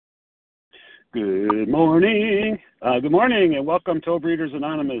Good morning. Good morning, and welcome to Overeaters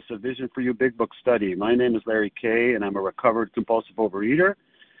Anonymous, a Vision for You Big Book study. My name is Larry Kay, and I'm a recovered compulsive overeater.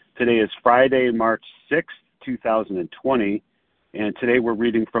 Today is Friday, March 6th, 2020, and today we're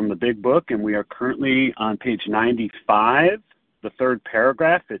reading from the Big Book, and we are currently on page 95, the third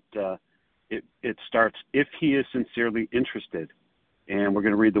paragraph. It starts, if he is sincerely interested, and we're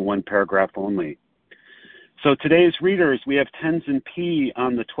going to read the one paragraph only. So today's readers, we have Tenzin P.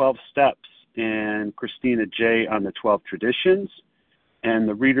 on the 12 steps, and Christina J. on the 12 traditions. And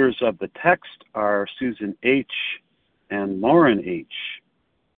the readers of the text are Susan H. and Lauren H.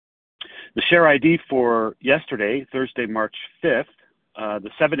 The share ID for yesterday, Thursday, March 5th, the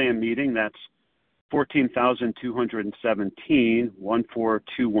 7 a.m. meeting, that's 14,217,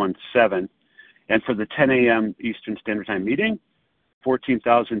 14217. And for the 10 a.m. Eastern Standard Time meeting,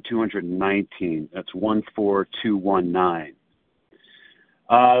 14,219, that's 14219.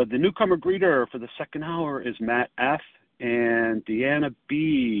 The newcomer greeter for the second hour is Matt F. and Deanna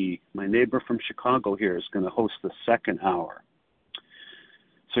B., my neighbor from Chicago here, is going to host the second hour.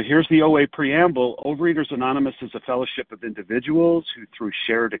 So here's the OA preamble. Overeaters Anonymous is a fellowship of individuals who, through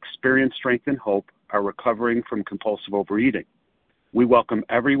shared experience, strength, and hope, are recovering from compulsive overeating. We welcome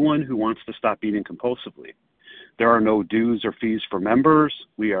everyone who wants to stop eating compulsively. There are no dues or fees for members.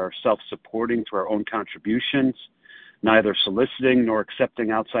 We are self-supporting through our own contributions, neither soliciting nor accepting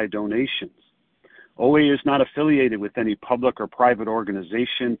outside donations. OA is not affiliated with any public or private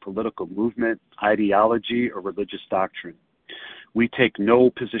organization, political movement, ideology, or religious doctrine. We take no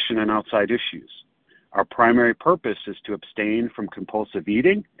position on outside issues. Our primary purpose is to abstain from compulsive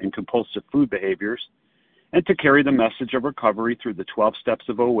eating and compulsive food behaviors, and to carry the message of recovery through the 12 steps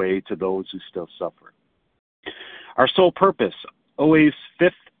of OA to those who still suffer. Our sole purpose, OA's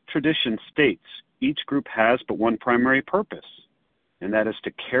fifth tradition states, each group has but one primary purpose, and that is to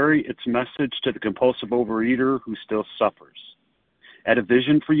carry its message to the compulsive overeater who still suffers. At a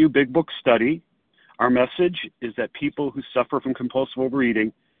Vision for You Big Book study, our message is that people who suffer from compulsive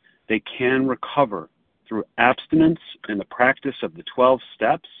overeating, they can recover through abstinence and the practice of the 12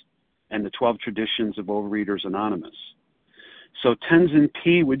 steps and the 12 traditions of Overeaters Anonymous. So Tenzin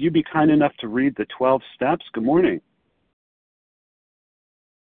P., would you be kind enough to read the 12 steps? Good morning.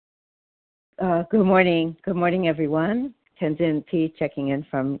 Good morning. Good morning, everyone. Tenzin P. checking in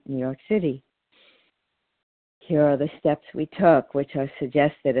from New York City. Here are the steps we took, which are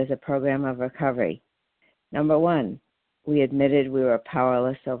suggested as a program of recovery. Number 1, we admitted we were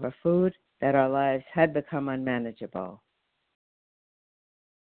powerless over food, that our lives had become unmanageable.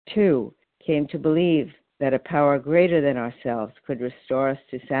 2, came to believe that a power greater than ourselves could restore us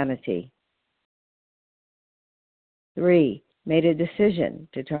to sanity. 3, made a decision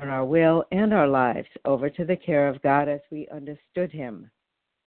to turn our will and our lives over to the care of God as we understood Him.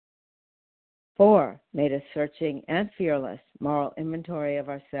 4, made a searching and fearless moral inventory of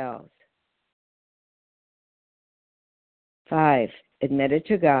ourselves. 5, admitted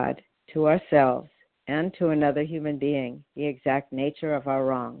to God, to ourselves, and to another human being the exact nature of our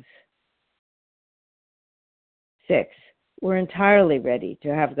wrongs. 6, we're entirely ready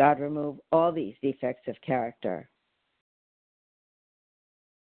to have God remove all these defects of character.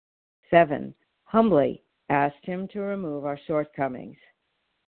 7, humbly asked Him to remove our shortcomings.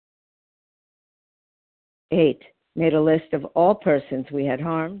 8, made a list of all persons we had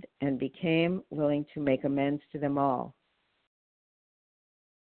harmed and became willing to make amends to them all.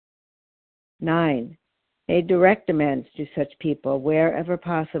 9, made direct amends to such people wherever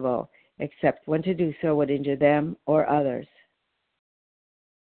possible, except when to do so would injure them or others.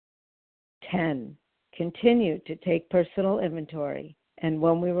 10, continued to take personal inventory, and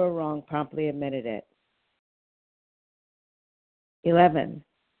when we were wrong, promptly admitted it. 11,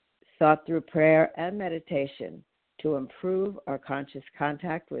 sought through prayer and meditation to improve our conscious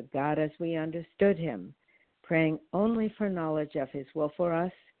contact with God as we understood Him, praying only for knowledge of His will for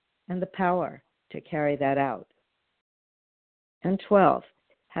us and the power to carry that out. And 12,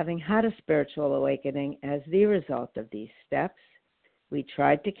 having had a spiritual awakening as the result of these steps, we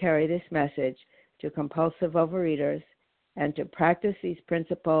tried to carry this message to compulsive overeaters and to practice these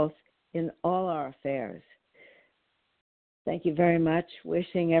principles in all our affairs. Thank you very much.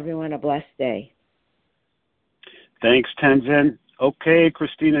 Wishing everyone a blessed day. Thanks, Tenzin. Okay,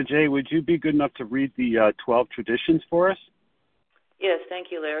 Christina J., would you be good enough to read the 12 traditions for us? Yes,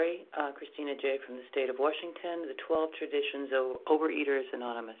 thank you, Larry. Christina J. from the state of Washington, the 12 traditions of Overeaters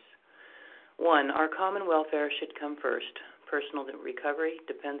Anonymous. 1, our common welfare should come first. Personal recovery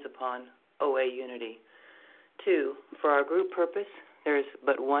depends upon OA unity. 2, for our group purpose, there is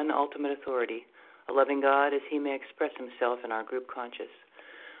but one ultimate authority, a loving God as He may express Himself in our group conscious.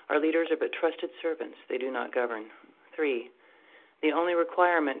 Our leaders are but trusted servants. They do not govern. 3, the only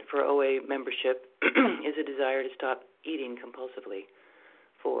requirement for OA membership is a desire to stop eating compulsively.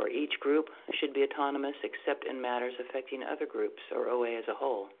 4, each group should be autonomous except in matters affecting other groups or OA as a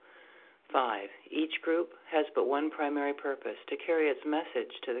whole. 5, each group has but one primary purpose, to carry its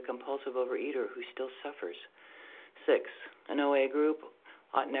message to the compulsive overeater who still suffers. 6, an OA group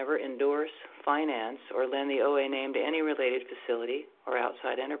ought never endorse, finance, or lend the OA name to any related facility or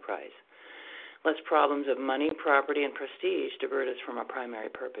outside enterprise, lest problems of money, property, and prestige divert us from our primary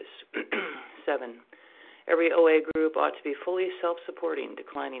purpose. 7, every OA group ought to be fully self-supporting,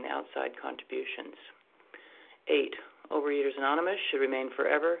 declining outside contributions. 8, Overeaters Anonymous should remain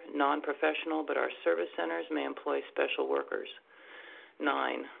forever non-professional, but our service centers may employ special workers.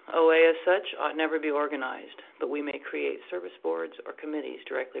 9, OA as such ought never be organized, but we may create service boards or committees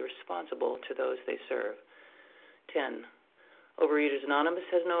directly responsible to those they serve. 10, Overeaters Anonymous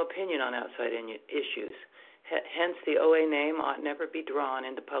has no opinion on outside issues. Hence, the OA name ought never be drawn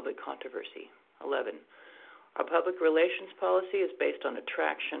into public controversy. 11, our public relations policy is based on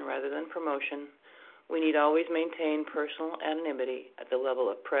attraction rather than promotion. We need always maintain personal anonymity at the level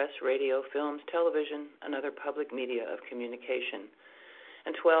of press, radio, films, television, and other public media of communication.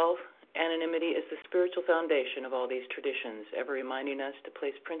 And 12, anonymity is the spiritual foundation of all these traditions, ever reminding us to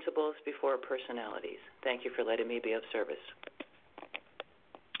place principles before personalities. Thank you for letting me be of service.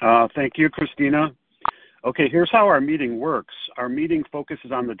 Thank you, Christina. Okay, here's how our meeting works. Our meeting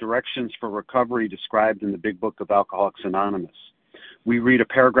focuses on the directions for recovery described in the Big Book of Alcoholics Anonymous. We read a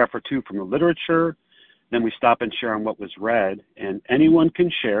paragraph or two from the literature, then we stop and share on what was read, and anyone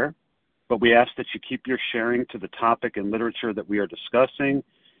can share, but we ask that you keep your sharing to the topic and literature that we are discussing,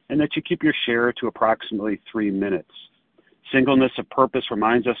 and that you keep your share to approximately 3 minutes. Singleness of purpose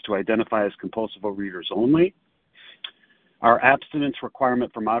reminds us to identify as compulsive overeaters only. Our abstinence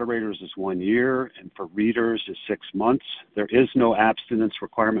requirement for moderators is 1 year, and for readers is 6 months. There is no abstinence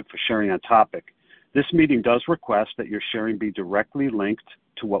requirement for sharing on topic. This meeting does request that your sharing be directly linked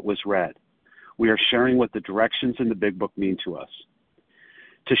to what was read. We are sharing what the directions in the Big Book mean to us.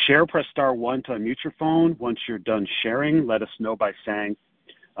 To share, press star 1 to unmute your phone. Once you're done sharing, let us know by saying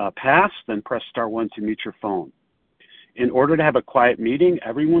pass, then press star 1 to mute your phone. In order to have a quiet meeting,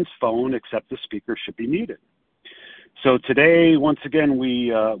 everyone's phone except the speaker should be muted. So today, once again,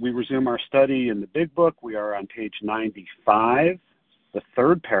 we resume our study in the Big Book. We are on page 95, the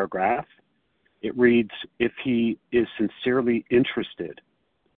third paragraph. It reads, if he is sincerely interested.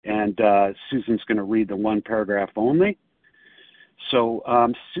 And Susan's going to read the one paragraph only. So,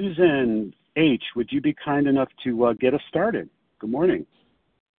 Susan H., would you be kind enough to get us started? Good morning.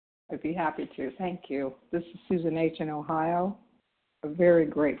 I'd be happy to. Thank you. This is Susan H. in Ohio, a very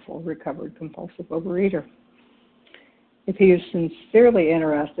grateful recovered compulsive overeater. If he is sincerely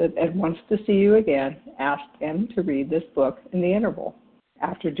interested and wants to see you again, ask him to read this book in the interval.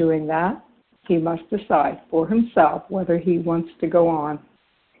 After doing that, he must decide for himself whether he wants to go on.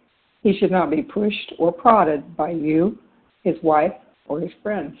 He should not be pushed or prodded by you, his wife, or his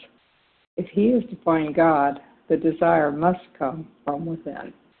friends. If he is to find God, the desire must come from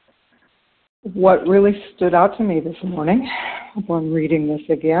within. What really stood out to me this morning when reading this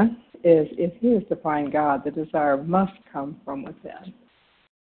again is if he is to find God, the desire must come from within.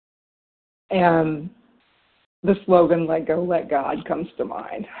 And the slogan, let go, let God, comes to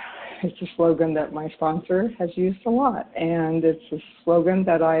mind. It's a slogan that my sponsor has used a lot, and it's a slogan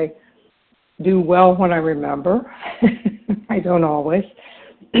that I do well when I remember. I don't always.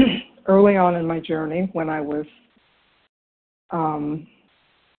 Early on in my journey, when I was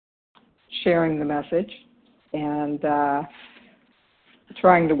sharing the message and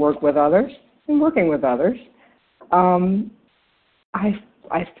trying to work with others and working with others, I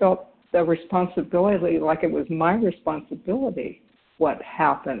felt the responsibility, like it was my responsibility, what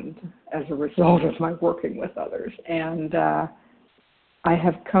happened as a result of my working with others. And I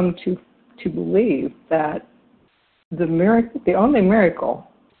have come to believe that the only miracle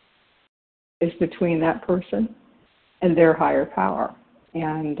is between that person and their higher power.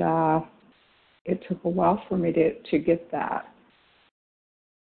 And it took a while for me to get that.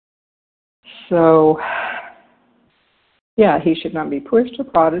 So, yeah, he should not be pushed or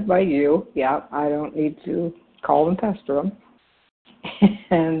prodded by you. Yeah, I don't need to call and pester him.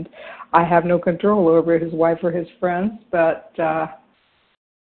 And I have no control over his wife or his friends, but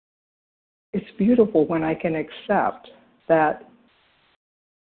it's beautiful when I can accept that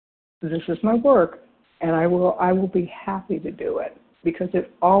this is my work, and I will be happy to do it because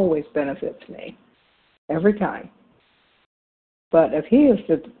it always benefits me every time. But if he is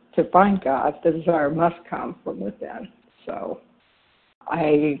to find God, the desire must come from within. So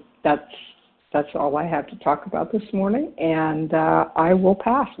that's all I have to talk about this morning, and I will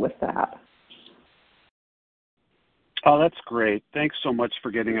pass with that. Oh, that's great. Thanks so much for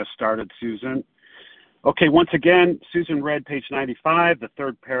getting us started, Susan. Okay, once again, Susan read page 95, the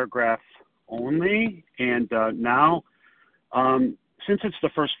third paragraph only. And now, since it's the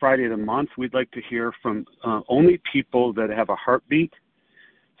first Friday of the month, we'd like to hear from only people that have a heartbeat.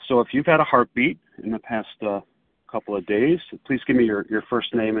 So if you've had a heartbeat in the past couple of days, please give me your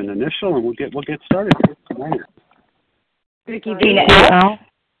first name and initial, and we'll get started. Good morning. Vicky Tina L.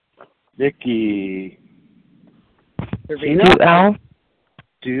 Vicky. Tina L.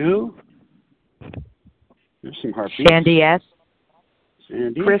 Do. There's some heartbeats. Sandy S.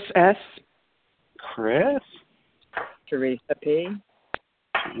 Sandy. Chris S. Chris. Teresa P.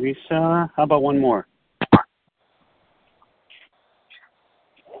 Teresa. How about one more?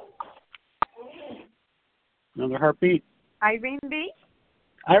 Another heartbeat. Irene B.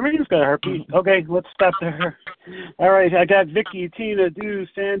 Irene's got a heartbeat. Okay, let's stop there. All right, I got Vicky, Tina, Du,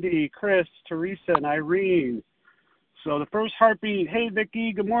 Sandy, Chris, Teresa, and Irene. So the first heartbeat. Hey,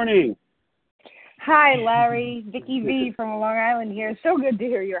 Vicky. Good morning. Hi, Larry. Vicky V from Long Island here. So good to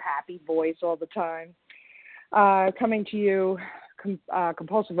hear your happy voice all the time. Coming to you,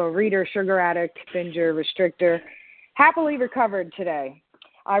 compulsive overeater, sugar addict, binger, restrictor, happily recovered today.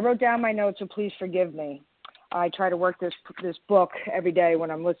 I wrote down my notes, so please forgive me. I try to work this book every day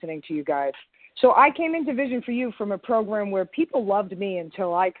when I'm listening to you guys. So I came into Vision for You from a program where people loved me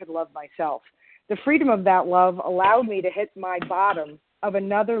until I could love myself. The freedom of that love allowed me to hit my bottom of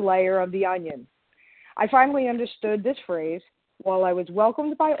another layer of the onion. I finally understood this phrase. While I was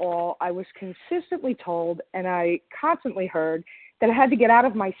welcomed by all, I was consistently told, and I constantly heard, that I had to get out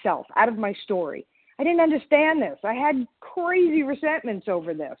of myself, out of my story. I didn't understand this. I had crazy resentments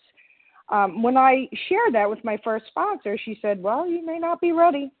over this. When I shared that with my first sponsor, she said, well, you may not be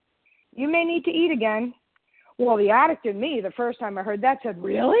ready. You may need to eat again. Well, the addict in me, the first time I heard that, said,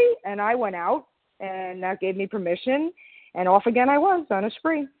 really? And I went out, and that gave me permission, and off again I was on a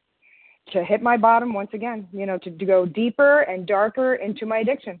spree to hit my bottom once again, to go deeper and darker into my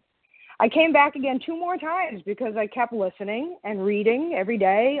addiction. I came back again 2 more times because I kept listening and reading every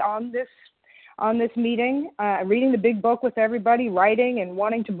day on this meeting, reading the big book with everybody, writing and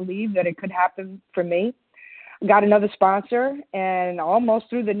wanting to believe that it could happen for me. Got another sponsor and almost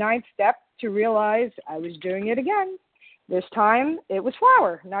through the 9th step to realize I was doing it again. This time it was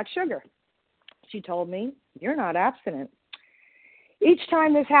flour, not sugar. She told me, you're not abstinent. Each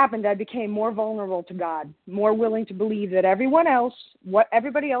time this happened, I became more vulnerable to God, more willing to believe that what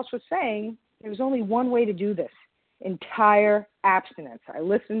everybody else was saying, there was only one way to do this. Entire abstinence. I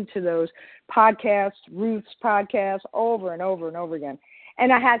listened to those podcasts, Ruth's podcasts, over and over and over again.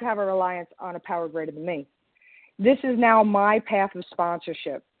 And I had to have a reliance on a power greater than me. This is now my path of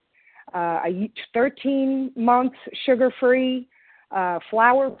sponsorship. 13 months sugar-free,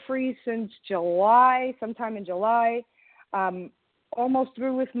 flour-free since July, sometime in July. Almost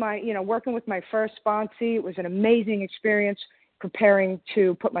through with my, working with my first sponsee. It was an amazing experience preparing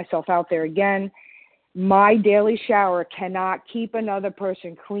to put myself out there again. My daily shower cannot keep another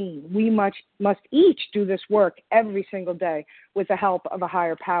person clean. We must each do this work every single day with the help of a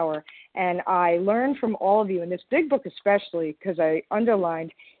higher power. And I learned from all of you, in this big book especially, because I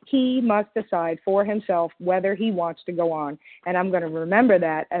underlined, he must decide for himself whether he wants to go on. And I'm going to remember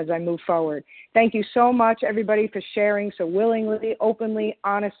that as I move forward. Thank you so much, everybody, for sharing so willingly, openly,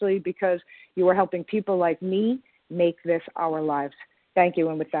 honestly, because you are helping people like me make this our lives. Thank you.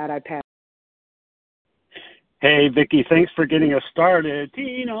 And with that, I pass. Hey, Vicky, thanks for getting us started.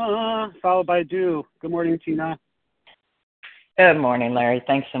 Tina, followed by Du. Good morning, Tina. Good morning, Larry.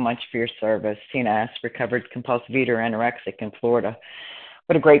 Thanks so much for your service. Tina S., recovered compulsive eater, anorexic in Florida.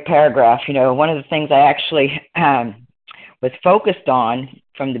 What a great paragraph. One of the things I actually was focused on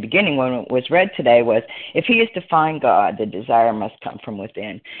from the beginning when it was read today was, if he is to find God, the desire must come from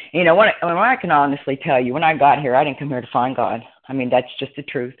within. When I can honestly tell you, when I got here, I didn't come here to find God. That's just the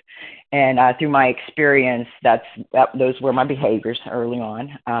truth. And through my experience, those were my behaviors early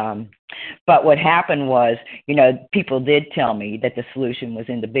on. But what happened was, people did tell me that the solution was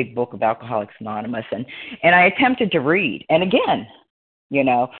in the big book of Alcoholics Anonymous. And I attempted to read. And again,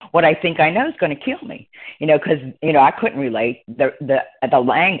 what I think I know is going to kill me, because, I couldn't relate. The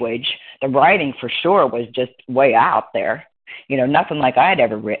language, the writing for sure was just way out there. Nothing like I had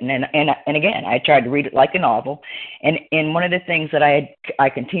ever written. And again, I tried to read it like a novel. And one of the things that I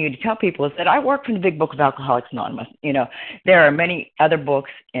continue to tell people is that I work from the big book of Alcoholics Anonymous. There are many other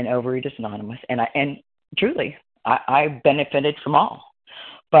books in Overeaters Anonymous, and truly, I benefited from all.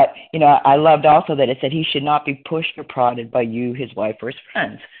 But, I loved also that it said he should not be pushed or prodded by you, his wife, or his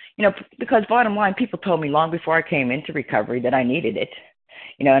friends. Because bottom line, people told me long before I came into recovery that I needed it.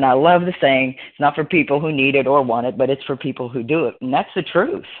 And I love the saying, it's not for people who need it or want it, but it's for people who do it. And that's the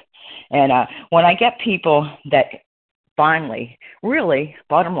truth. And when I get people that finally, really,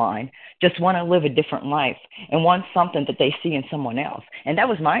 bottom line, just want to live a different life and want something that they see in someone else. And that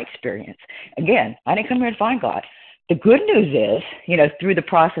was my experience. Again, I didn't come here to find God. The good news is, through the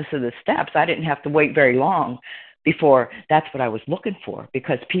process of the steps, I didn't have to wait very long before that's what I was looking for,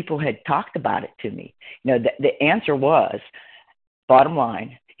 because people had talked about it to me. The answer was, bottom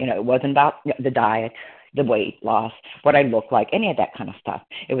line, it wasn't about the diet, the weight loss, what I looked like, any of that kind of stuff.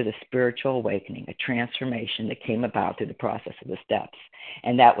 It was a spiritual awakening, a transformation that came about through the process of the steps.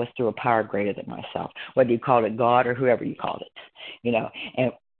 And that was through a power greater than myself, whether you called it God or whoever you called it,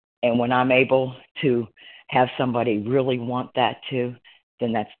 And when I'm able to have somebody really want that too,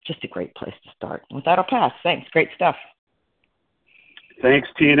 then that's just a great place to start. With that, I'll pass. Thanks. Great stuff. Thanks,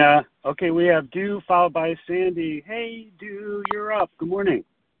 Tina. Okay, we have Dew followed by Sandy. Hey, Dew, you're up. Good morning.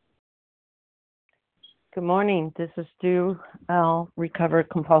 Good morning. This is Dew L, recovered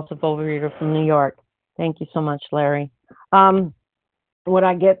compulsive overeater from New York. Thank you so much, Larry. What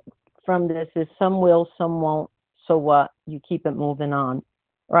I get from this is some will, some won't. So what? You keep it moving on,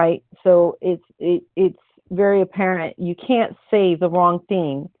 right? So it's very apparent you can't say the wrong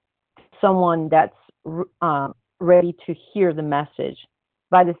thing to someone that's ready to hear the message.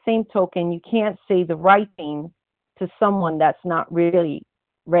 By the same token, you can't say the right thing to someone that's not really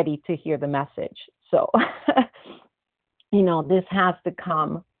ready to hear the message. So, this has to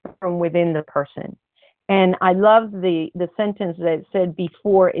come from within the person. And I love the sentence that said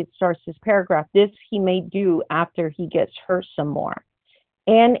before it starts this paragraph, this he may do after he gets hurt some more.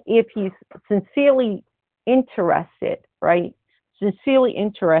 And if he's sincerely interested, right? Sincerely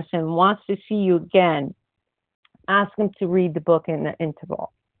interested and wants to see you again, ask him to read the book in the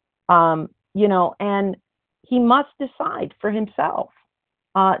interval. And he must decide for himself.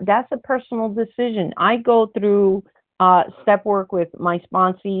 That's a personal decision. I go through step work with my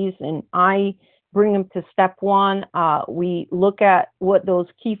sponsees, and I bring them to step one. We look at what those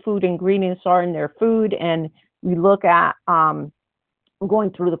key food ingredients are in their food, and we look at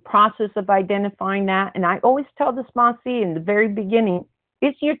going through the process of identifying that. And I always tell the sponsee in the very beginning,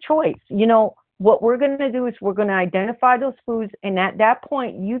 it's your choice. What we're going to do is we're going to identify those foods, and at that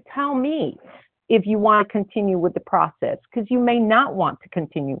point, you tell me if you want to continue with the process, because you may not want to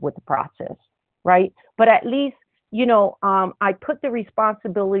continue with the process, right? But at least, I put the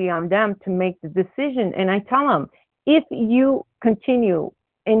responsibility on them to make the decision, and I tell them, if you continue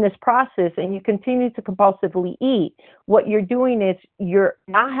in this process and you continue to compulsively eat, what you're doing is you're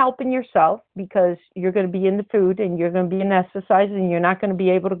not helping yourself, because you're going to be in the food and you're going to be in exercise and you're not going to be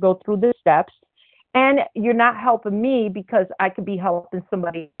able to go through the steps. And you're not helping me, because I could be helping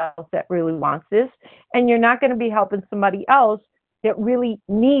somebody else that really wants this. And you're not going to be helping somebody else that really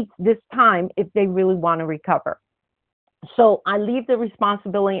needs this time if they really want to recover. So I leave the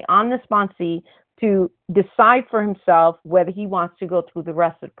responsibility on the sponsee to decide for himself whether he wants to go through the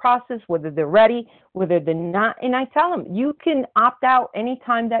rest of the process, whether they're ready, whether they're not. And I tell them, you can opt out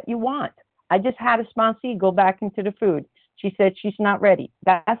anytime that you want. I just had a sponsee go back into the food. She said she's not ready.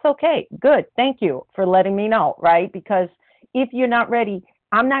 That's okay. Good. Thank you for letting me know, right? Because if you're not ready,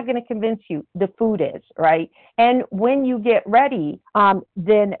 I'm not going to convince you. The food is, right? And when you get ready,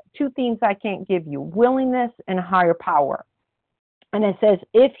 then two things I can't give you: willingness and higher power. And it says,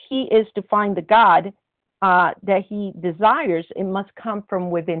 if he is to find the God that he desires, it must come from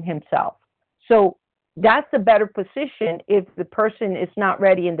within himself. So that's a better position if the person is not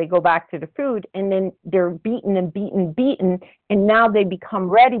ready and they go back to the food, and then they're beaten, and now they become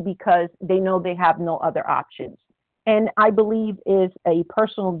ready because they know they have no other options. And I believe is a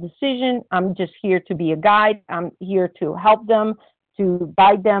personal decision. I'm just here to be a guide. I'm here to help them, to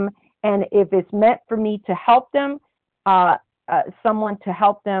guide them. And if it's meant for me to help them, someone to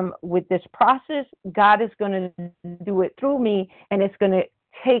help them with this process, God is going to do it through me, and it's going to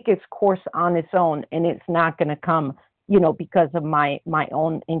take its course on its own, and it's not going to come, because of my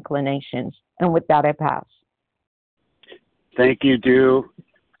own inclinations. And with that, I pass. Thank you, Dew.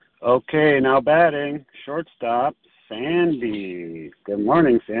 Okay, now batting, shortstop, Sandy. Good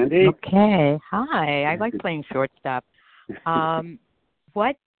morning, Sandy. Okay. Hi. I like playing shortstop.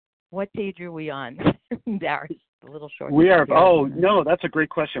 What page are we on? Embarrassed. A little short. We are. Oh, no, that's a great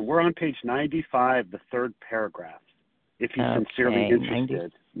question. We're on page 95, the third paragraph, if he's sincerely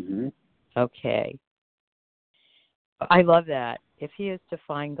interested. Mm-hmm. Okay. I love that. If he is to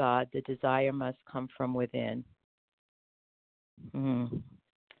find God, the desire must come from within.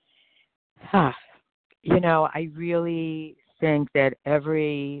 I really think that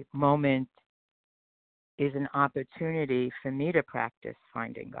every moment is an opportunity for me to practice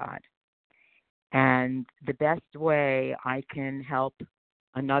finding God. And the best way I can help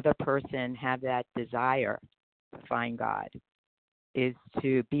another person have that desire to find God is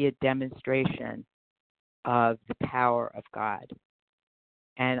to be a demonstration of the power of God.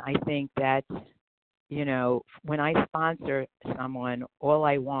 And I think that, when I sponsor someone, all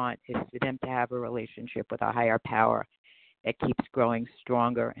I want is for them to have a relationship with a higher power that keeps growing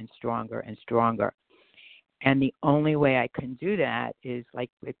stronger and stronger and stronger. And the only way I can do that is, like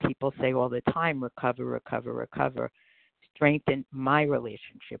people say all the time, recover, recover, recover, strengthen my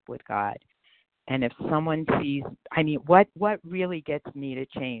relationship with God. And if someone sees, what really gets me to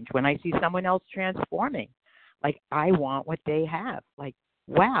change? When I see someone else transforming, like I want what they have. Like,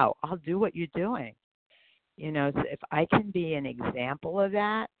 wow, I'll do what you're doing. So if I can be an example of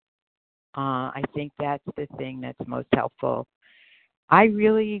that, I think that's the thing that's most helpful. I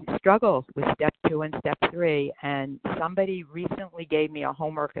really struggle with step 2 and step 3, and somebody recently gave me a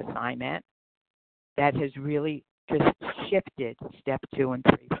homework assignment that has really just shifted step 2 and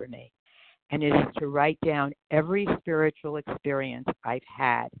 3 for me. And it is to write down every spiritual experience I've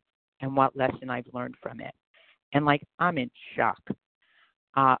had and what lesson I've learned from it. And I'm in shock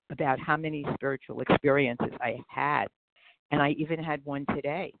about how many spiritual experiences I had. And I even had one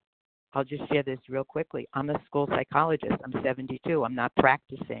today. I'll just share this real quickly. I'm a school psychologist. I'm 72. I'm not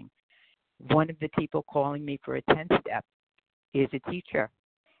practicing. One of the people calling me for a 10-step is a teacher.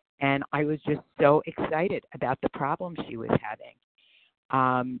 And I was just so excited about the problem she was having.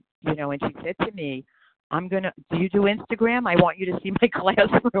 And she said to me, do you do Instagram? I want you to see my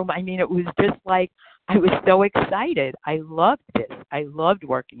classroom. It was just like, I was so excited. I loved this. I loved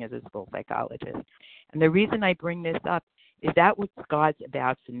working as a school psychologist. And the reason I bring this up is that what God's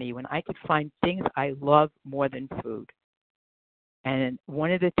about for me, when I could find things I love more than food. And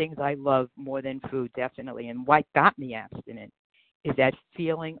one of the things I love more than food, definitely, and what got me abstinent, is that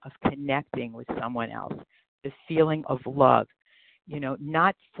feeling of connecting with someone else, the feeling of love,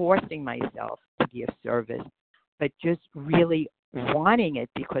 not forcing myself to be of service, but just really wanting it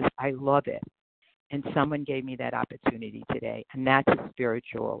because I love it. And someone gave me that opportunity today, and that's a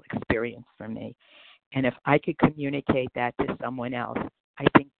spiritual experience for me. And if I could communicate that to someone else, I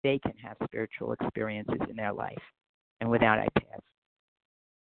think they can have spiritual experiences in their life. And with that, I pass.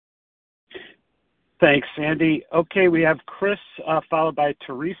 Thanks, Sandy. Okay, we have Chris followed by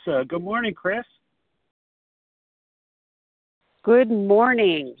Teresa. Good morning, Chris. Good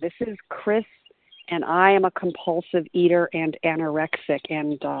morning. This is Chris, and I am a compulsive eater and anorexic,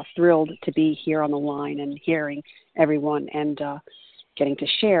 and thrilled to be here on the line and hearing everyone and getting to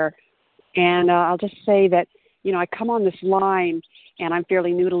share. And I'll just say that, I come on this line, and I'm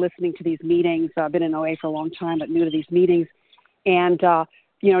fairly new to listening to these meetings. I've been in OA for a long time, but new to these meetings. And,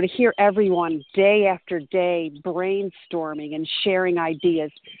 to hear everyone day after day brainstorming and sharing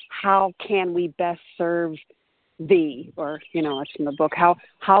ideas, how can we best serve thee? Or, it's in the book. How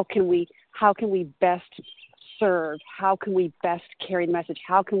can we best serve? How can we best carry the message?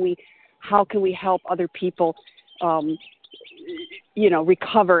 How can we help other people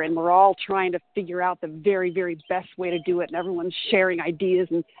recover? And we're all trying to figure out the very, very best way to do it. And everyone's sharing ideas,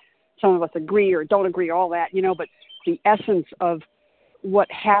 and some of us agree or don't agree, all that, but the essence of what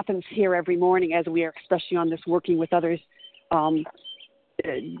happens here every morning as we are, especially on this working with others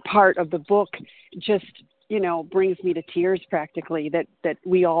part of the book, just, brings me to tears practically, that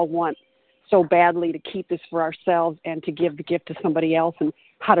we all want so badly to keep this for ourselves and to give the gift to somebody else, and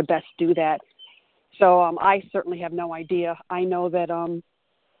how to best do that. So I certainly have no idea. I know that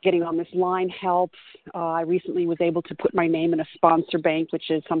getting on this line helps. I recently was able to put my name in a sponsor bank, which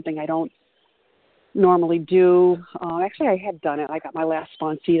is something I don't normally do. Actually, I have done it. I got my last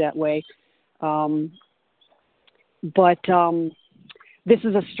sponsee that way. But this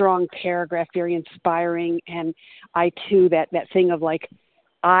is a strong paragraph, very inspiring. And I, too, that thing of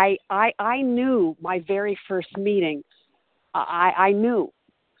I knew my very first meeting. I knew.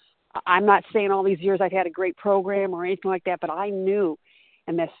 I'm not saying all these years I've had a great program or anything like that, but I knew.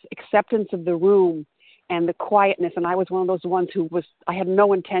 And this acceptance of the room and the quietness, and I was one of those ones I had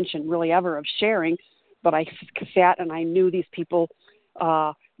no intention really ever of sharing, but I sat and I knew these people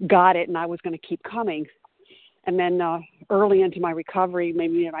got it, and I was going to keep coming. And then early into my recovery,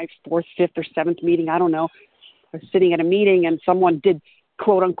 maybe in my 4th, 5th, or 7th meeting, I don't know, I was sitting at a meeting and someone did,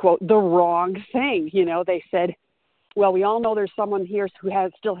 quote unquote, the wrong thing. They said, Well, we all know there's someone here who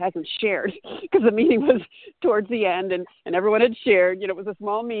still hasn't shared because the meeting was towards the end and everyone had shared. It was a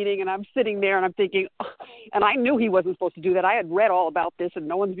small meeting, and I'm sitting there and I'm thinking, oh, and I knew he wasn't supposed to do that. I had read all about this, and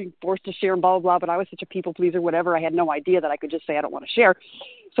no one's being forced to share and blah, blah, blah, but I was such a people pleaser, whatever. I had no idea that I could just say I don't want to share.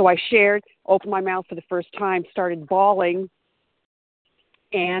 So I shared, opened my mouth for the first time, started bawling,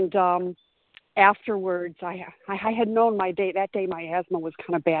 and afterwards I had known that day my asthma was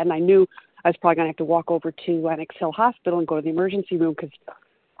kind of bad, and I knew I was probably going to have to walk over to Lenox Hill Hospital and go to the emergency room because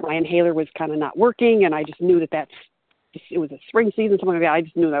my inhaler was kind of not working, and I just knew it was a spring season, something like that. I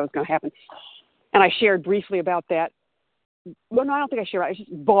just knew that was going to happen. And I shared briefly about that. Well, no, I don't think I shared. I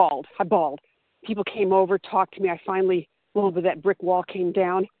just bawled. I bawled. People came over, talked to me. I finally, a little bit of that brick wall came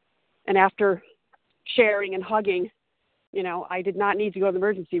down. And after sharing and hugging, I did not need to go to the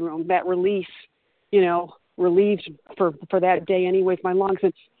emergency room. That release, relieved for that day anyways, my lungs.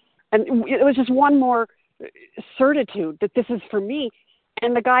 And it was just one more certitude that this is for me.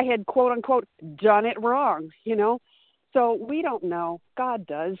 And the guy had, quote unquote, done it wrong, So we don't know. God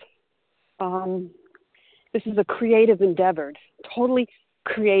does. This is a creative endeavor, totally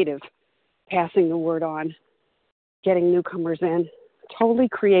creative, passing the word on, getting newcomers in, totally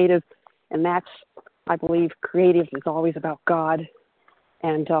creative. And that's, I believe, creative is always about God.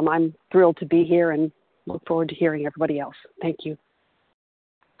 And I'm thrilled to be here and look forward to hearing everybody else. Thank you.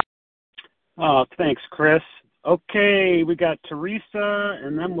 Oh, thanks, Chris. Okay, we got Teresa,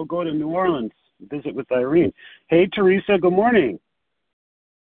 and then we'll go to New Orleans, visit with Irene. Hey, Teresa, good morning.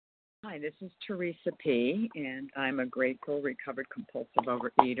 Hi, this is Teresa P., and I'm a grateful, recovered compulsive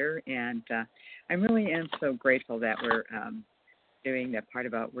overeater, and I really am so grateful that we're doing that part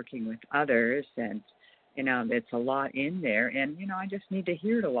about working with others, and, it's a lot in there, and, I just need to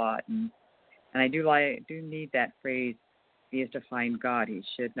hear it a lot, and I do need that phrase, he is to find God, he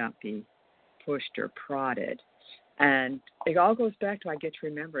should not be pushed or prodded. And it all goes back to, I get to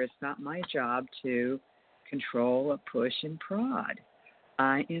remember, it's not my job to control or push and prod.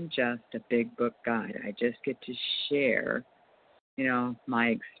 I am just a big book guide. I just get to share, my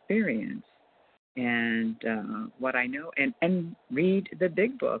experience and what I know and read the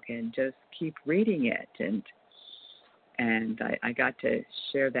big book and just keep reading it. And I got to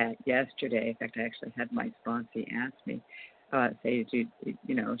share that yesterday. In fact, I actually had my sponsee ask me, say, she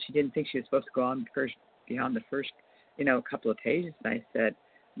didn't think she was supposed to go on beyond the first, couple of pages. And I said,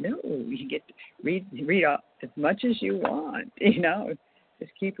 no, you get to read as much as you want,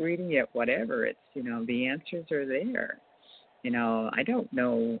 just keep reading it, whatever. It's, the answers are there. I don't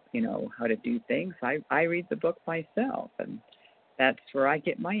know, how to do things. I read the book myself, and that's where I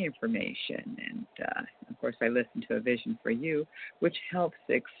get my information. And, of course, I listen to A Vision for You, which helps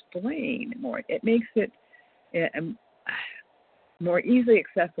explain more. It makes it more easily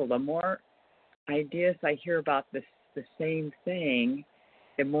accessible. The more ideas I hear about the same thing,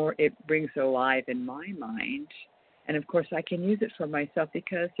 the more it brings it alive in my mind. And, of course, I can use it for myself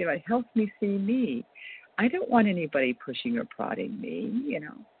because, it helps me see me. I don't want anybody pushing or prodding me,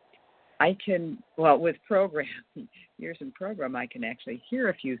 I can, with years in program, I can actually hear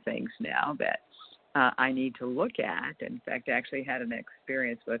a few things now that I need to look at. In fact, I actually had an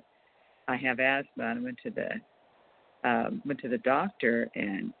experience with, I have asthma, and went to the doctor,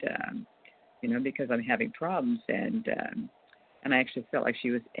 and because I'm having problems, and I actually felt like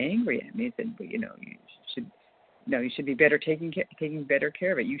she was angry at me. Said, you should be better taking better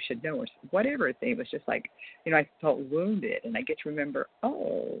care of it. You should know, or whatever. It was just like, I felt wounded, and I get to remember,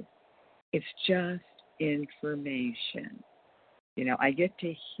 it's just information. I get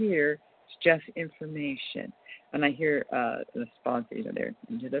to hear it's just information, and I hear the sponsor, they're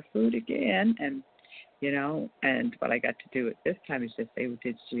into the food again, and and what I got to do at this time is just say, well,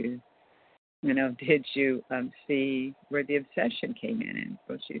 did you see where the obsession came in? And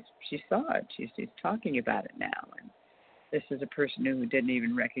well, she saw it. She's talking about it now. And this is a person who didn't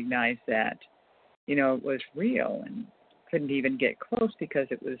even recognize that, it was real, and couldn't even get close because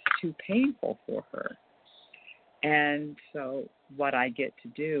it was too painful for her. And so what I get to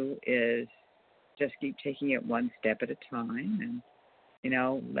do is just keep taking it one step at a time, and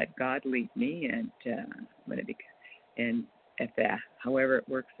let God lead me, and however it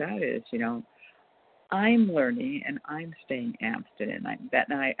works out is, I'm learning and I'm staying abstinent.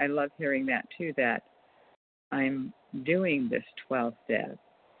 I love hearing that too, that I'm doing this 12 step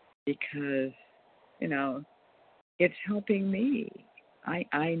because, it's helping me.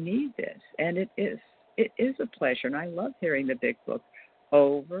 I need this, and it is a pleasure, and I love hearing the big book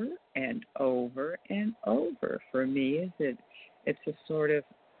over and over and over. For me, it's a sort of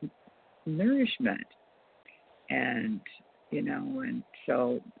nourishment, and and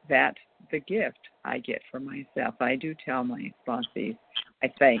so that's the gift I get for myself. I do tell my sponsees,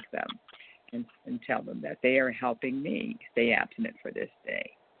 I thank them and tell them that they are helping me stay abstinent for this day.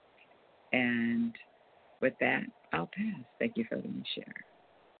 And with that, I'll pass. Thank you for letting me share.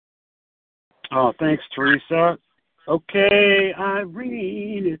 Oh, thanks, Teresa. Okay,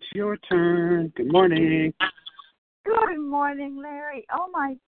 Irene, it's your turn. Good morning. Good morning, Larry. Oh,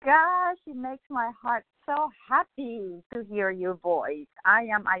 my gosh, it makes my heart so happy to hear your voice. I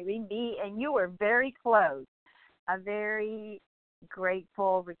am Irene B., and you were very close. A very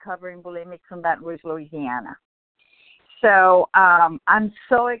grateful recovering bulimic from Baton Rouge, Louisiana. So I'm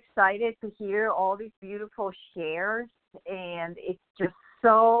so excited to hear all these beautiful shares, and it's just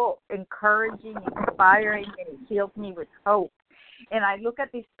so encouraging, inspiring, and it fills me with hope. And I look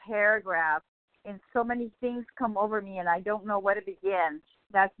at this paragraph, and so many things come over me, and I don't know where to begin.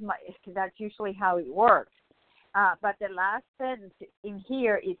 That's usually how it works. But the last sentence in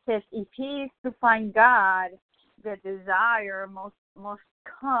here, it says, if he is to find God, the desire must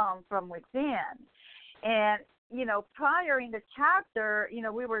come from within. And, you know, prior in the chapter, you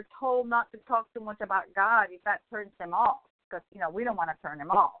know, we were told not to talk too much about God if that turns them off, because, you know, we don't want to turn them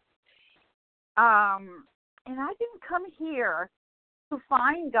off. And I didn't come here to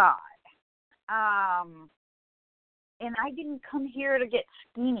find God. And I didn't come here to get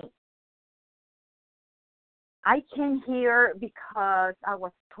skinny. I came here because I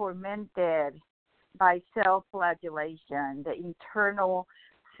was tormented by self-flagellation, the internal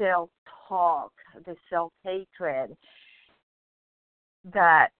self-talk, the self-hatred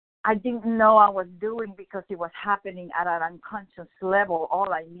that I didn't know I was doing because it was happening at an unconscious level.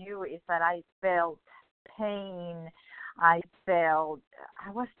 All I knew is that I felt pain. I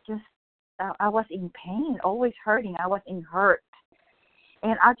was in pain, always hurting. I was in hurt.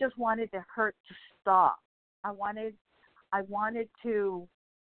 And I just wanted the hurt to stop. I wanted to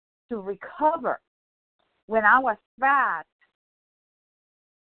recover. When I was fat,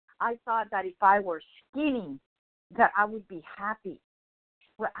 I thought that if I were skinny, that I would be happy.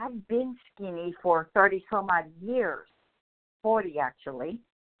 Well, I've been skinny for 30-some odd years, 40 actually,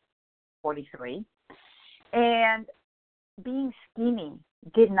 43. And being skinny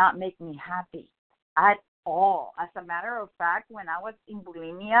did not make me happy at all. As a matter of fact, when I was in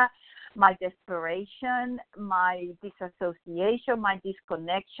bulimia, my desperation, my disassociation, my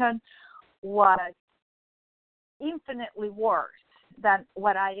disconnection was infinitely worse than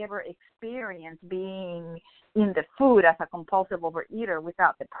what I ever experienced being in the food as a compulsive overeater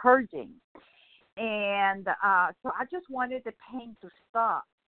without the purging. And so I just wanted the pain to stop.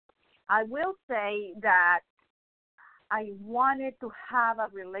 I will say that I wanted to have a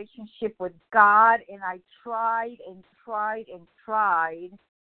relationship with God, and I tried and tried and tried.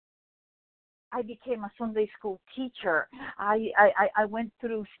 I became a Sunday school teacher. I went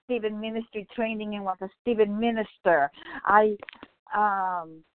through Stephen ministry training and was a Stephen minister. I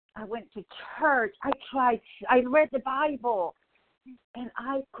went to church. I read the Bible, and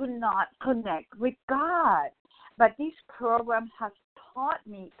I could not connect with God. But this program has taught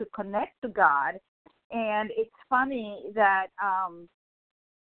me to connect to God. And it's funny that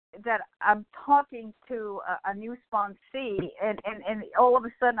that I'm talking to a new sponsee, and all of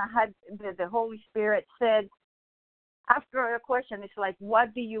a sudden I had the Holy Spirit said, after a question, it's like,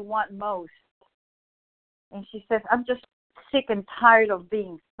 what do you want most? And she says, I'm just sick and tired of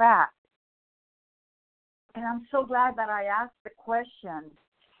being fat. And I'm so glad that I asked the question,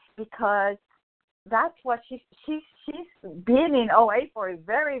 because that's what she's been in OA for a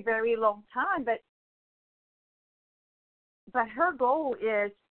very, very long time, but her goal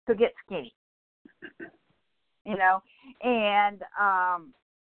is to get skinny, you know, and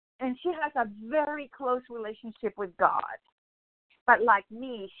she has a very close relationship with God. But like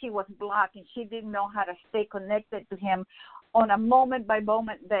me, she was blocked, and she didn't know how to stay connected to Him on a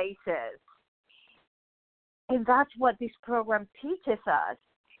moment-by-moment basis. And that's what this program teaches us.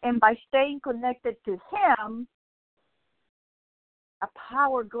 And by staying connected to Him, a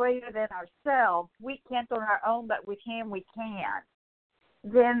power greater than ourselves, we can't on our own, but with Him we can.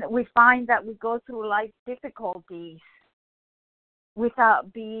 Then we find that we go through life difficulties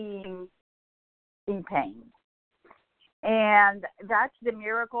without being in pain. And that's the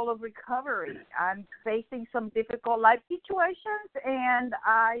miracle of recovery. I'm facing some difficult life situations, and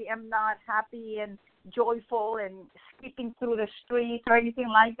I am not happy and joyful and skipping through the streets or anything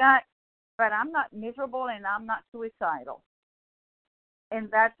like that, but I'm not miserable and I'm not suicidal. And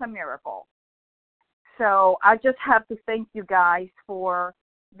that's a miracle. So I just have to thank you guys for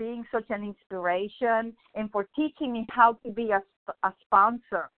being such an inspiration and for teaching me how to be a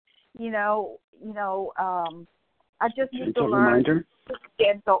sponsor. I just need to Gentle learn reminder.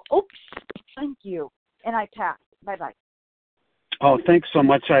 gentle. Oops, thank you. And I pass. Bye-bye. Oh, thanks so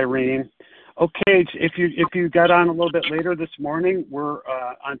much, Irene. Okay, if you got on a little bit later this morning, we're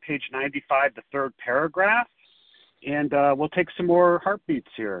on page 95, the third paragraph, and we'll take some more heartbeats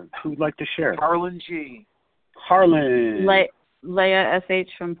here. Who'd like to share? Harlan G. Harlan. Leah S.H.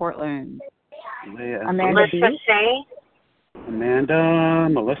 from Portland. Leah. Amanda B. Amanda,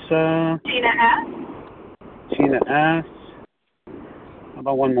 Melissa. Tina S. Tina S. How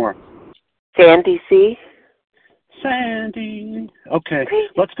about one more? Sandy C. Sandy. Okay,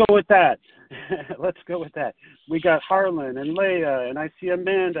 let's go with that. Let's go with that. We got Harlan and Leah, and I see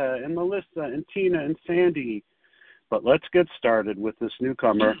Amanda and Melissa and Tina and Sandy. But let's get started with this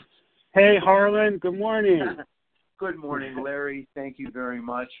newcomer. Hey, Harlan, good morning. Good morning, Larry. Thank you very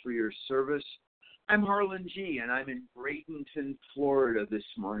much for your service. I'm Harlan G., and I'm in Bradenton, Florida this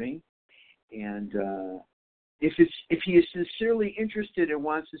morning. And if he is sincerely interested and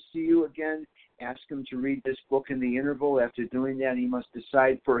wants to see you again, ask him to read this book in the interval. After doing that, he must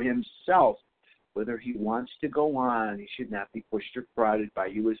decide for himself whether he wants to go on. He should not be pushed or prodded by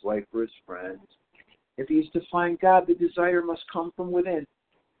you, his wife, or his friends. If he is to find God, the desire must come from within.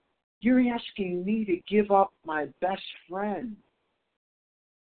 You're asking me to give up my best friend.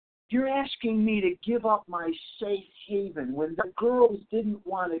 You're asking me to give up my safe haven when the girls didn't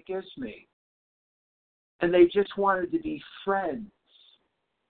want to kiss me and they just wanted to be friends.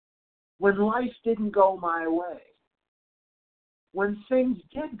 When life didn't go my way, when things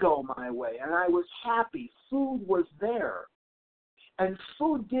did go my way and I was happy, food was there. And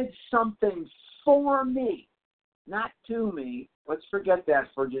food did something for me, not to me. Let's forget that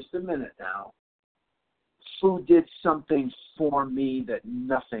for just a minute now. Food did something for me that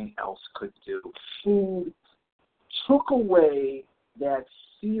nothing else could do. Food took away that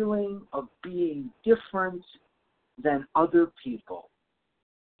feeling of being different than other people.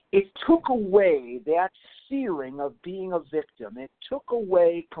 It took away that feeling of being a victim. It took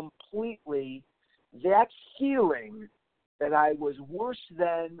away completely that feeling that I was worse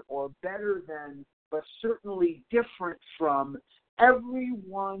than or better than, but certainly different from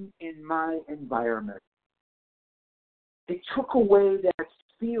everyone in my environment. It took away that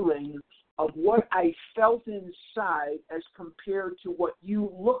feeling of what I felt inside as compared to what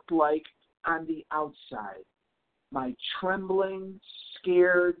you looked like on the outside. My trembling,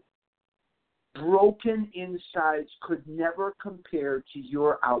 scared, broken insides could never compare to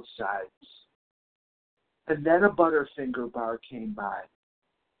your outsides. And then a Butterfinger bar came by.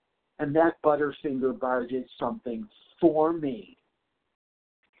 And that Butterfinger bar did something for me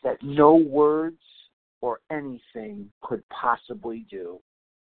that no words or anything could possibly do.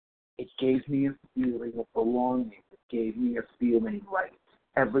 It gave me a feeling of belonging. It gave me a feeling like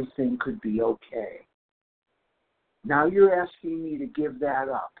everything could be okay. Now you're asking me to give that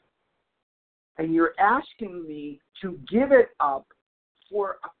up. And you're asking me to give it up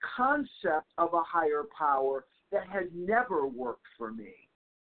for a concept of a higher power that has never worked for me.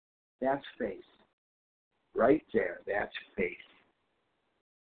 That's faith. Right there, that's faith.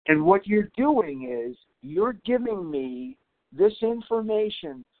 And what you're doing is you're giving me this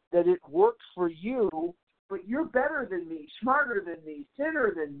information that it worked for you, but you're better than me, smarter than me,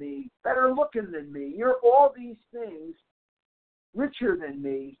 thinner than me, better looking than me. You're all these things, richer than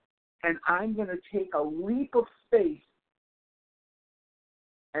me, and I'm going to take a leap of faith.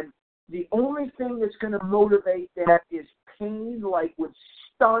 And the only thing that's going to motivate that is pain like would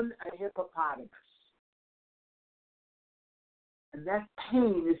stun a hippopotamus. And that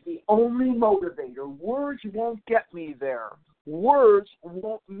pain is the only motivator. Words won't get me there. Words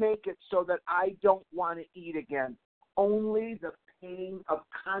won't make it so that I don't want to eat again. Only the pain of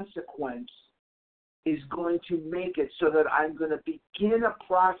consequence is going to make it so that I'm going to begin a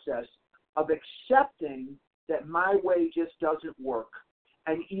process of accepting that my way just doesn't work.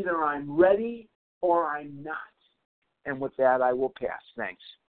 And either I'm ready or I'm not. And with that, I will pass. Thanks.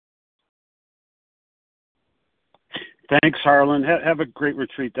 Thanks, Harlan. Have a great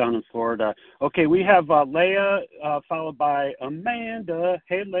retreat down in Florida. Okay, we have Leah followed by Amanda.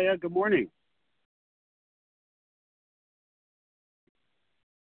 Hey, Leah, good morning.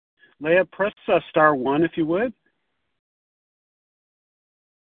 Leah, press star 1 if you would.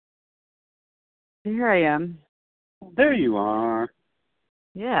 Here I am. There you are.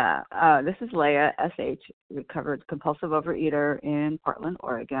 Yeah, this is Leah, S.H., recovered compulsive overeater in Portland,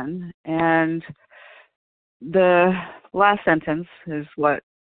 Oregon. And the last sentence is what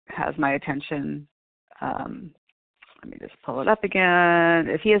has my attention. Let me just pull it up again.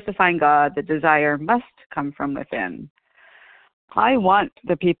 If he is to find God, the desire must come from within. I want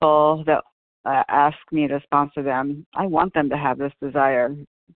the people that ask me to sponsor them, I want them to have this desire.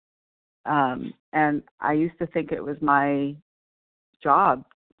 And I used to think it was my job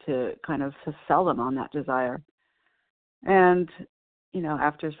to kind of to sell them on that desire. And,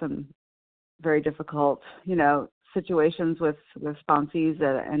 after some very difficult, situations with sponsees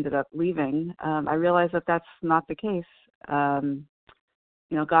that ended up leaving, I realized that that's not the case.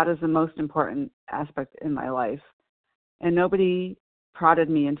 God is the most important aspect in my life. And nobody prodded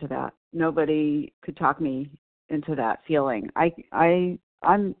me into that. Nobody could talk me into that feeling. I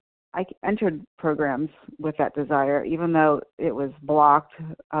entered programs with that desire, even though it was blocked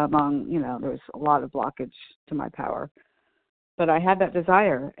among, there was a lot of blockage to my power. But I had that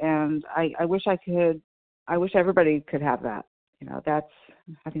desire, and I wish everybody could have that.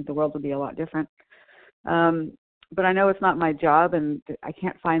 I think the world would be a lot different. But I know it's not my job, and I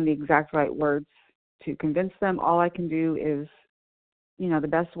can't find the exact right words to convince them. All I can do is, the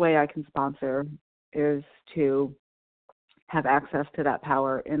best way I can sponsor is to have access to that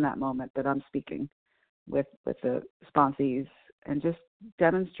power in that moment that I'm speaking with the sponsees and just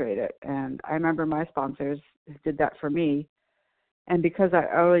demonstrate it. And I remember my sponsors did that for me. And because I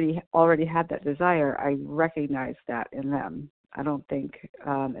already had that desire, I recognized that in them. I don't think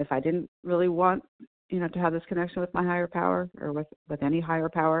if I didn't really want, to have this connection with my higher power or with any higher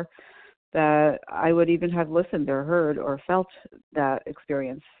power, that I would even have listened or heard or felt that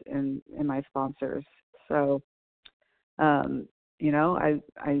experience in my sponsors. So, I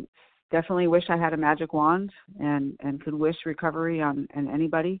definitely wish I had a magic wand and could wish recovery on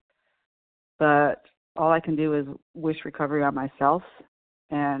anybody. But all I can do is wish recovery on myself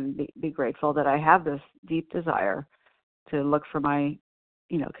and be grateful that I have this deep desire to look for my,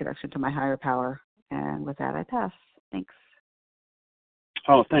 connection to my higher power. And with that, I pass. Thanks.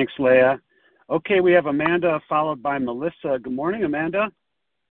 Oh, thanks, Leah. Okay, we have Amanda followed by Melissa. Good morning, Amanda.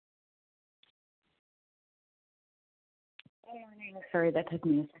 Good morning. Sorry, that took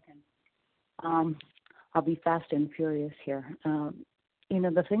me a second. I'll be fast and furious here.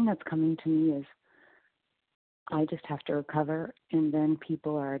 The thing that's coming to me is I just have to recover, and then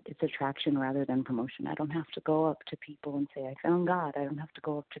it's attraction rather than promotion. I don't have to go up to people and say, I found God. I don't have to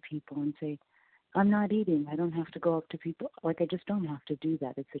go up to people and say, I'm not eating. I don't have to go up to people. I just don't have to do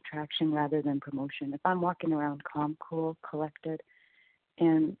that. It's attraction rather than promotion. If I'm walking around calm, cool, collected,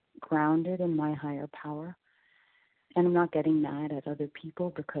 and grounded in my higher power, and I'm not getting mad at other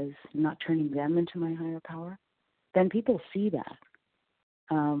people because I'm not turning them into my higher power, then people see that.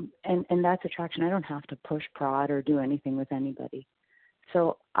 And that's attraction. I don't have to push, prod, or do anything with anybody.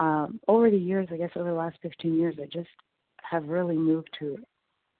 So over the years, I guess over the last 15 years, I just have really moved to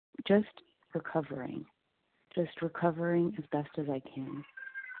just recovering as best as I can,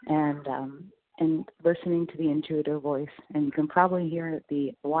 and listening to the intuitive voice. And you can probably hear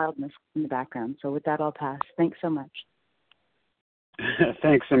the wildness in the background. So with that, I'll pass. Thanks so much.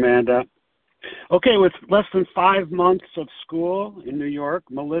 Thanks, Amanda. Okay, with less than 5 months of school in New York,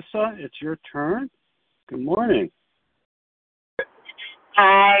 Melissa, it's your turn. Good morning.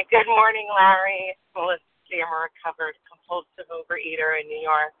 Hi, good morning, Larry. Melissa, I'm a recovered compulsive overeater in New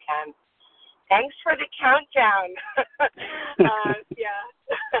York, and thanks for the countdown. Yeah.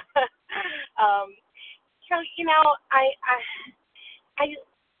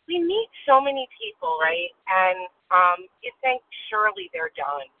 We meet so many people, right? And you think surely they're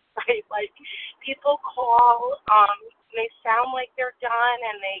done. Right, like people call, they sound like they're done,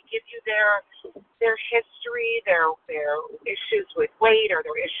 and they give you their history, their issues with weight or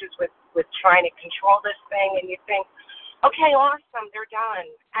their issues with trying to control this thing, and you think, okay, awesome, they're done.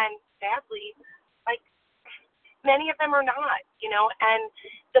 And sadly, like many of them are not, And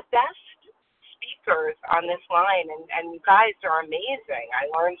the best speakers on this line, and you guys are amazing. I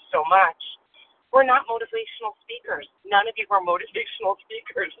learned so much. We're not motivational speakers. None of you are motivational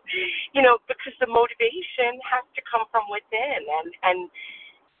speakers, because the motivation has to come from within. And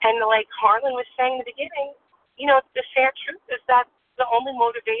like Harlan was saying in the beginning, the sad truth is that the only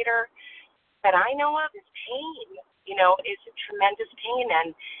motivator that I know of is pain, is a tremendous pain.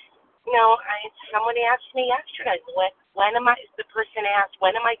 And, somebody asked me yesterday, the person asked,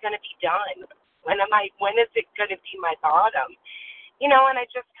 when am I going to be done? When is it going to be my bottom? And I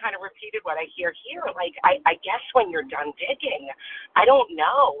just kind of repeated what I hear here. Like, I guess when you're done digging, I don't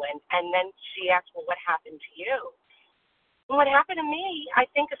know. And then she asked, well, what happened to you? And what happened to me, I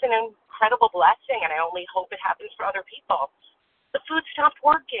think, is an incredible blessing, and I only hope it happens for other people. The food stopped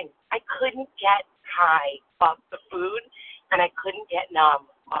working. I couldn't get high off the food, and I couldn't get numb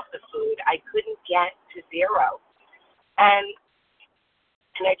off the food. I couldn't get to zero. And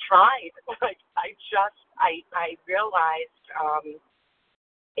I tried. Like, I realized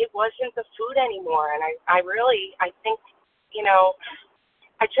it wasn't the food anymore. And I think, you know,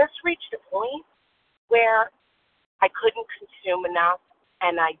 I just reached a point where I couldn't consume enough,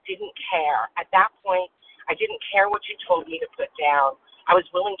 and I didn't care. At that point, I didn't care what you told me to put down. I was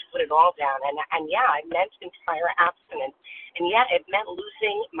willing to put it all down. And yeah, it meant entire abstinence. And yeah, it meant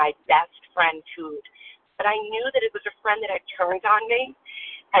losing my best friend food. But I knew that it was a friend that had turned on me,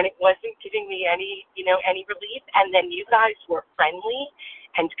 and it wasn't giving me any relief. And then you guys were friendly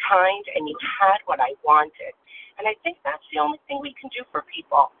and kind, and you had what I wanted. And I think that's the only thing we can do for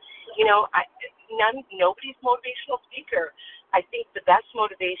people. You know, nobody's motivational speaker. I think the best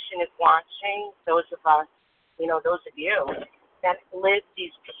motivation is watching those of us, you know, those of you that live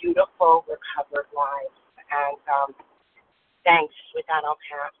these beautiful recovered lives. And thanks. With that, I'll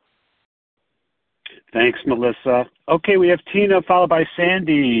pass. Thanks, Melissa. Okay, we have Tina followed by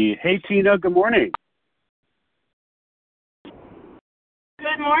Sandy. Hey, Tina, good morning.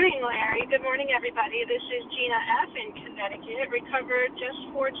 Good morning, Larry. Good morning, everybody. This is Gina F. in Connecticut, recovered just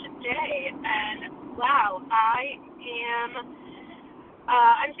for today. And wow, I'm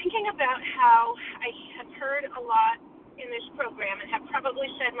thinking about how I have heard a lot in this program and have probably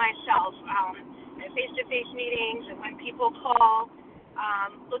said myself at face-to-face meetings and when people call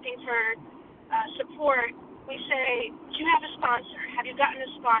looking for support, we say, do you have a sponsor? Have you gotten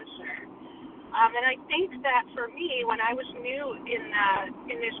a sponsor? And I think that for me, when I was new in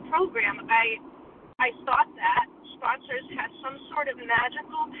this program, I thought that sponsors had some sort of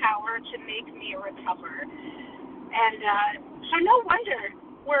magical power to make me recover. And so no wonder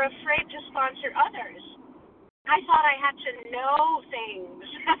we're afraid to sponsor others. I thought I had to know things.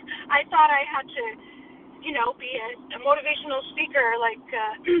 I thought I had to, you know, be a motivational speaker like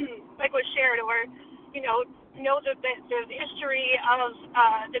was shared, or, you know the history of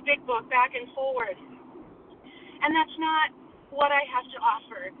the Big Book back and forward. And that's not what I have to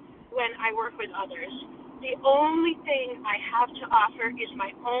offer when I work with others. The only thing I have to offer is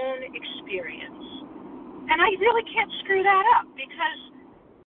my own experience. And I really can't screw that up, because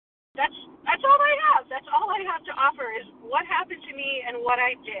that's all I have. That's all I have to offer is what happened to me and what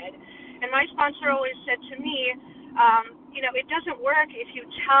I did. And my sponsor always said to me, it doesn't work if you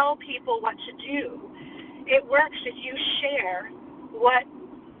tell people what to do. It works if you share what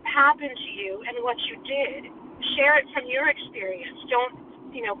happened to you and what you did. Share it from your experience. Don't,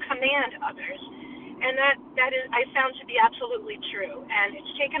 command others. And that is, I found to be absolutely true. And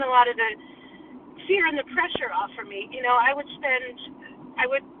it's taken a lot of the fear and the pressure off for me. I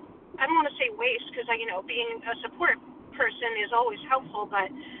don't want to say waste, because being a support person is always helpful, but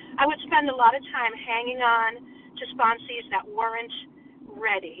I would spend a lot of time hanging on to sponsees that weren't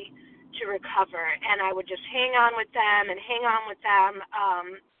ready to recover, and I would just hang on with them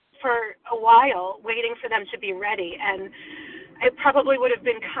for a while, waiting for them to be ready. And it probably would have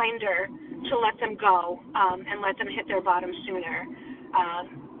been kinder to let them go and let them hit their bottom sooner,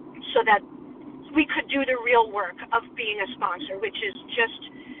 so that we could do the real work of being a sponsor, which is just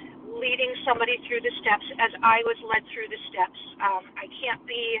leading somebody through the steps as I was led through the steps. I can't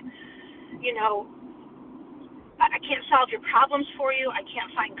be, I can't solve your problems for you. I can't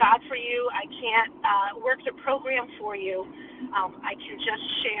find God for you. I can't work the program for you. I can just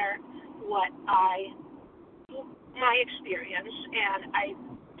share my experience, and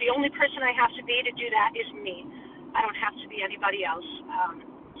the only person I have to be to do that is me. I don't have to be anybody else.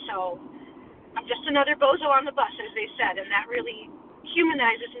 So I'm just another bozo on the bus, as they said, and that really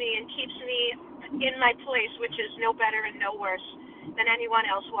humanizes me and keeps me in my place, which is no better and no worse than anyone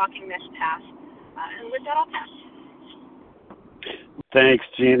else walking this path. And with that, I'll pass. Thanks,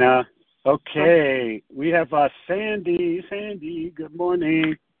 Gina. Okay, we have Sandy. Sandy, good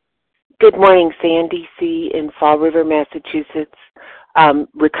morning. Good morning, Sandy C. in Fall River, Massachusetts.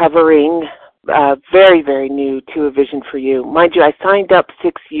 Recovering, very, very new to A Vision for You. Mind you, I signed up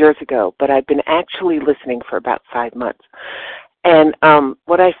 6 years ago, but I've been actually listening for about 5 months. And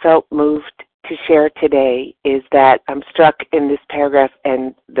what I felt moved to share today is that I'm struck in this paragraph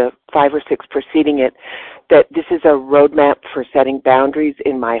and the 5 or 6 preceding it, that this is a roadmap for setting boundaries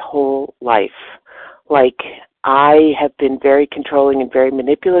in my whole life. Like, I have been very controlling and very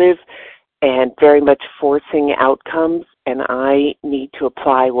manipulative and very much forcing outcomes, and I need to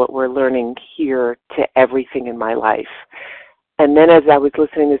apply what we're learning here to everything in my life. And then as I was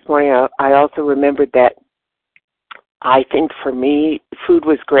listening this morning, I also remembered that I think for me, food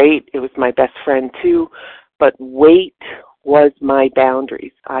was great. It was my best friend too, but weight was my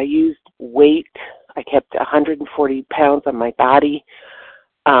boundaries. I used weight. I kept 140 pounds on my body.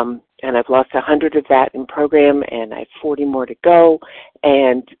 and I've lost 100 of that in program, and I have 40 more to go.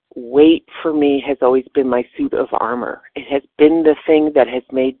 And weight for me has always been my suit of armor. It has been the thing that has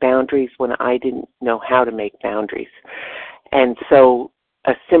made boundaries when I didn't know how to make boundaries. And so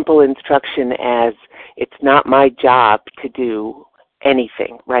a simple instruction as it's not my job to do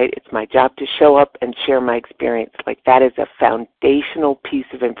anything, right? It's my job to show up and share my experience. Like, that is a foundational piece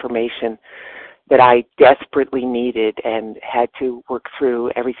of information that I desperately needed and had to work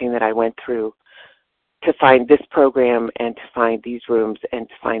through everything that I went through to find this program and to find these rooms and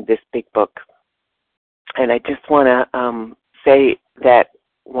to find this big book. And I just want to say that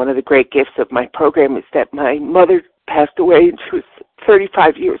one of the great gifts of my program is that my mother passed away and she was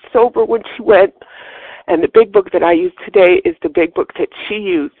 35 years sober when she went. And the big book that I use today is the big book that she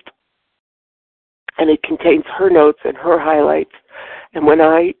used. And it contains her notes and her highlights. And when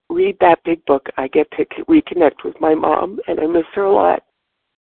I read that big book, I get to reconnect with my mom, and I miss her a lot.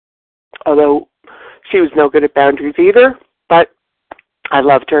 Although she was no good at boundaries either, but I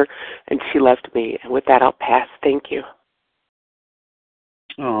loved her, and she loved me. And with that, I'll pass. Thank you.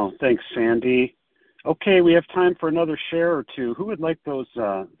 Oh, thanks, Sandy. Okay, we have time for another share or two. Who would like those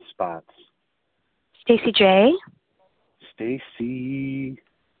spots? Stacy J. Stacy.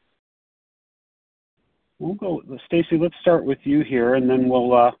 We'll go, Stacy. Let's start with you here, and then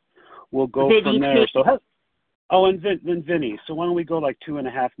we'll go Vinny from there. T. So, and then Vinny. So why don't we go like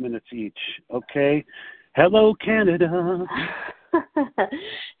 2.5 minutes each? Okay. Hello, Canada.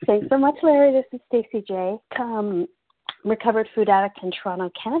 Thanks so much, Larry. This is Stacy J. Recovered food addict in Toronto,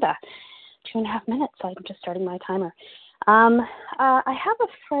 Canada. 2.5 minutes. I'm just starting my timer. I have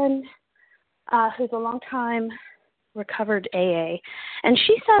a friend who's a long-time recovered AA, and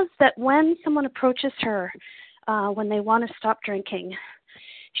she says that when someone approaches her when they want to stop drinking,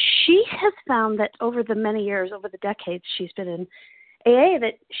 she has found that over the many years, over the decades she's been in AA,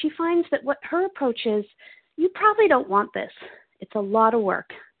 that she finds that what her approach is, you probably don't want this. It's a lot of work.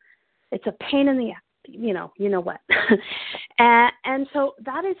 It's a pain in the ass. You know what. and so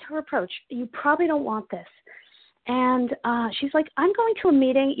that is her approach. You probably don't want this. And she's like, I'm going to a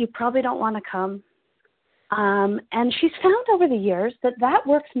meeting. You probably don't want to come. And she's found over the years that that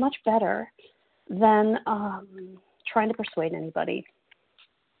works much better than trying to persuade anybody.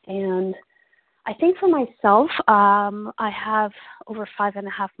 And I think for myself, I have over 5.5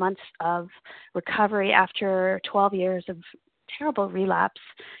 months of recovery after 12 years of terrible relapse.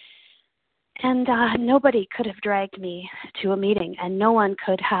 And nobody could have dragged me to a meeting, and no one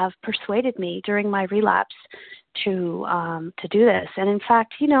could have persuaded me during my relapse to do this. And in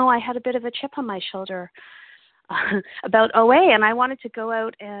fact, I had a bit of a chip on my shoulder about OA, and I wanted to go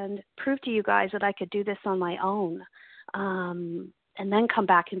out and prove to you guys that I could do this on my own, and then come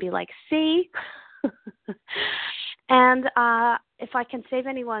back and be like, see? And if I can save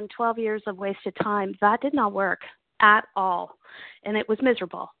anyone 12 years of wasted time, that did not work at all, and it was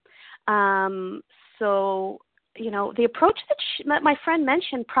miserable. So, the approach that my friend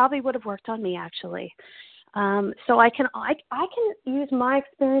mentioned probably would have worked on me, actually. So I can use my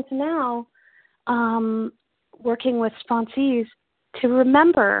experience now, working with sponsees, to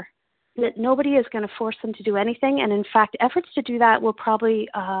remember that nobody is going to force them to do anything. And in fact, efforts to do that will probably,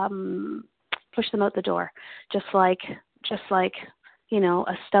 push them out the door. Just like,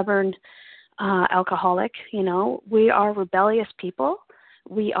 a stubborn, alcoholic, we are rebellious people.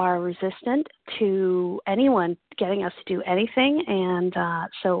 We are resistant to anyone getting us to do anything, and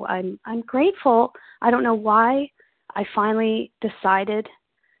so I'm grateful. I don't know why I finally decided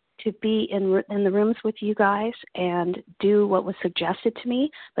to be in the rooms with you guys and do what was suggested to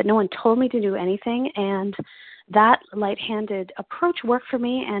me, but no one told me to do anything, and that light-handed approach worked for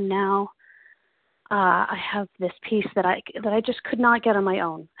me, and now I have this piece that I just could not get on my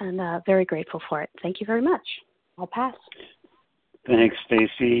own, and very grateful for it. Thank you very much. I'll pass. Thanks,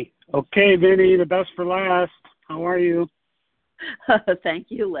 Stacy. Okay, Vinny, the best for last. How are you? Thank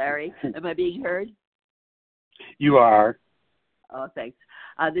you, Larry. Am I being heard? You are. Oh, thanks.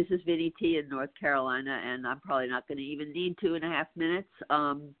 This is Vinny T. in North Carolina, and I'm probably not going to even need 2.5 minutes.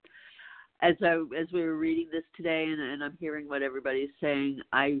 As we were reading this today, and I'm hearing what everybody's saying,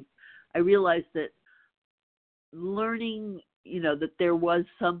 I realized that learning, that there was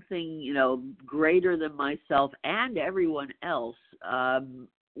something, greater than myself and everyone else,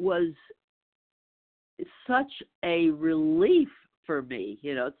 was such a relief for me.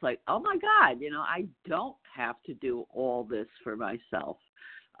 It's like, oh my God, I don't have to do all this for myself.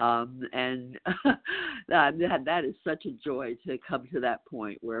 And that is such a joy to come to that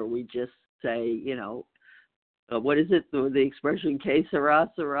point where we just say, what is it, the expression que sera,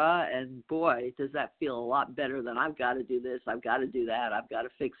 sera, and boy, does that feel a lot better than I've got to do this, I've got to do that, I've got to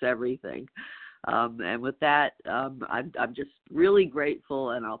fix everything. And with that, I'm just really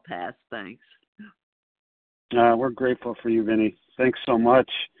grateful, and I'll pass. Thanks. We're grateful for you, Vinny. Thanks so much.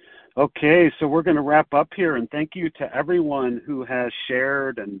 Okay, so we're going to wrap up here, and thank you to everyone who has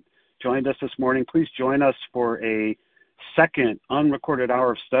shared and joined us this morning. Please join us for a second unrecorded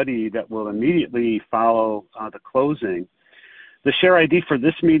hour of study that will immediately follow the closing. The share ID for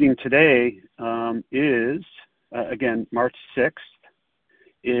this meeting today is, again, March 6th,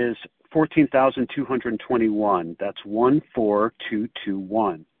 is 14,221. That's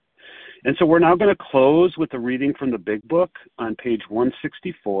 14221. And so we're now going to close with a reading from the Big Book on page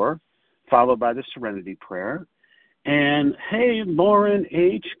 164, followed by the Serenity Prayer. And hey, Lauren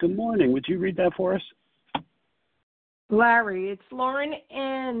H., good morning. Would you read that for us? Larry, it's Lauren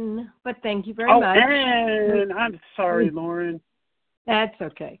N., but thank you very much. N. I'm sorry, Lauren. That's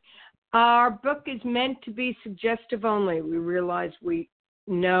okay. Our book is meant to be suggestive only. We realize we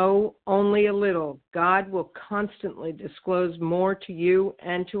know only a little. God will constantly disclose more to you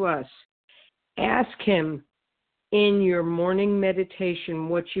and to us. Ask Him in your morning meditation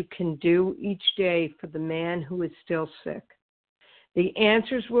what you can do each day for the man who is still sick. The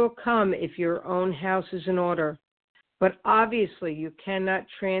answers will come if your own house is in order, but obviously you cannot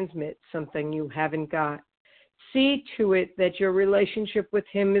transmit something you haven't got. See to it that your relationship with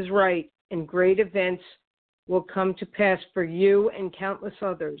Him is right, and great events will come to pass for you and countless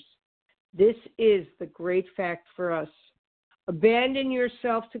others. This is the great fact for us. Abandon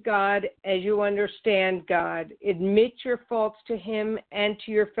yourself to God as you understand God. Admit your faults to Him and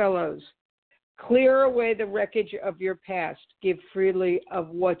to your fellows. Clear away the wreckage of your past. Give freely of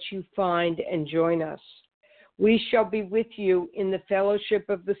what you find and join us. We shall be with you in the fellowship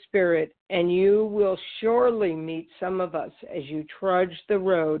of the Spirit, and you will surely meet some of us as you trudge the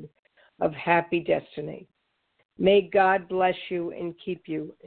road of happy destiny. May God bless you and keep you.